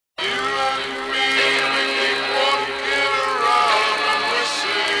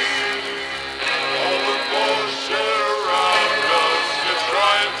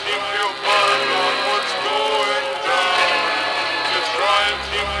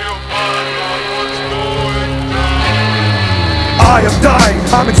I am dying,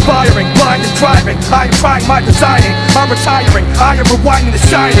 I'm inspiring, blind and driving. I am trying my designing, I'm retiring. I am rewinding the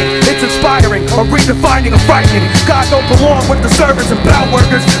shining, it's inspiring, or redefining or frightening. God don't belong with the servants and bow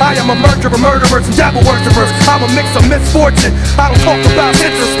workers. I am a murderer, murderers and devil worshippers. I'm a mix of misfortune. I don't talk about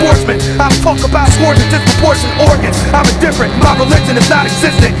hits or sportsmen. I don't talk about scores and disproportionate organs. I'm indifferent, my religion is not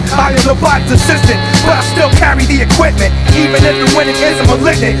existent. I am nobody's assistant, but I still carry the equipment. Even if the winning isn't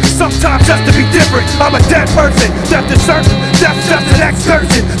malignant, sometimes just to be different. I'm a dead person, death is certain. Death's just an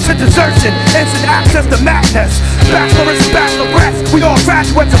excursion to desertion, instant access to madness. Bachelors and bachelorettes, we all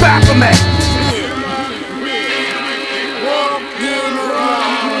graduates of Alchemy. Walking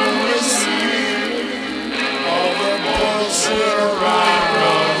around the city, all the bullshit around.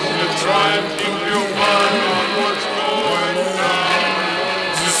 You try and keep your mind on what's going on.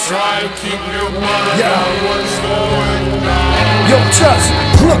 Just try and keep your mind on what's going on. Yo, just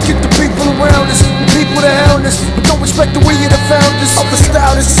look at the people around us, the people that hound us, but don't respect the way you the founders of the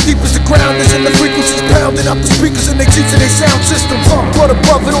style that's as steep as the ground is, and the frequencies pounding up the speakers and they cheats in their sound system. But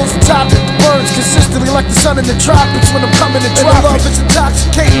above it all's the topic that burns consistently like the sun in the tropics when I'm coming to drop. And the love is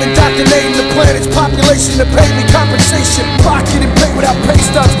intoxicating, indoctrinating the planet's population to pay me compensation. Pocket and pay without pay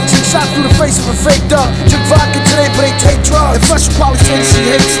stubs, send shots through the face of a fake dog. Drink vodka today but they take drugs. And Fresh will probably say that she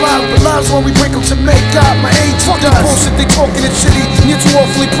hates love, but love's when we break them to make up. My age fucking bullshit, they talking it's shitty, and you're too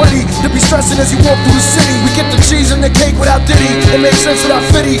awfully pretty to be stressing as you walk through the city. We get the cheese and the cake without Diddy, it makes sense without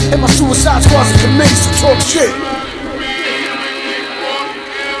Fitty, and my suicide squad's a committee, so talk shit.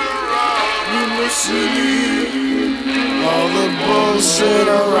 In the city, all the bullshit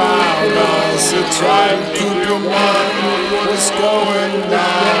around us. You try and keep your mind on what's going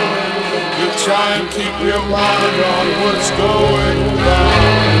down. You try and keep your mind on what's going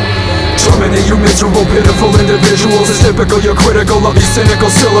down. Terminate you miserable, pitiful individuals. It's typical, you're critical of these cynical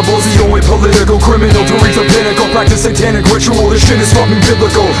syllables. The only political criminal to reach the pinnacle, practice satanic ritual. This shit is fucking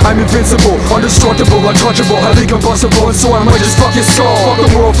biblical. I'm invincible, indestructible, untouchable, highly combustible, and so I might just fuck your skull. Fuck the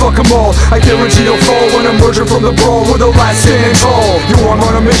world, fuck them all. I guarantee you'll fall when I'm emerging from the brawl. We're the last standing tall. You I'm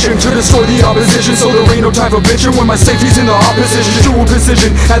on a mission to destroy the opposition, so there ain't no time for bitching when my safety's in the opposition. Dual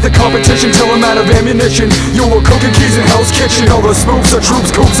precision at the competition till I'm out of ammunition. You were cooking keys in Hell's Kitchen. All the spooks are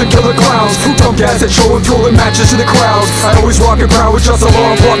troops, kooks, and killer clowns. Who dump gas at show and throwing matches to the crowds. I always rock and proud with just a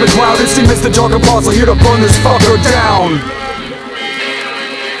long Block McCloud. It's the Mr. Dark Apostle here to burn this fucker down.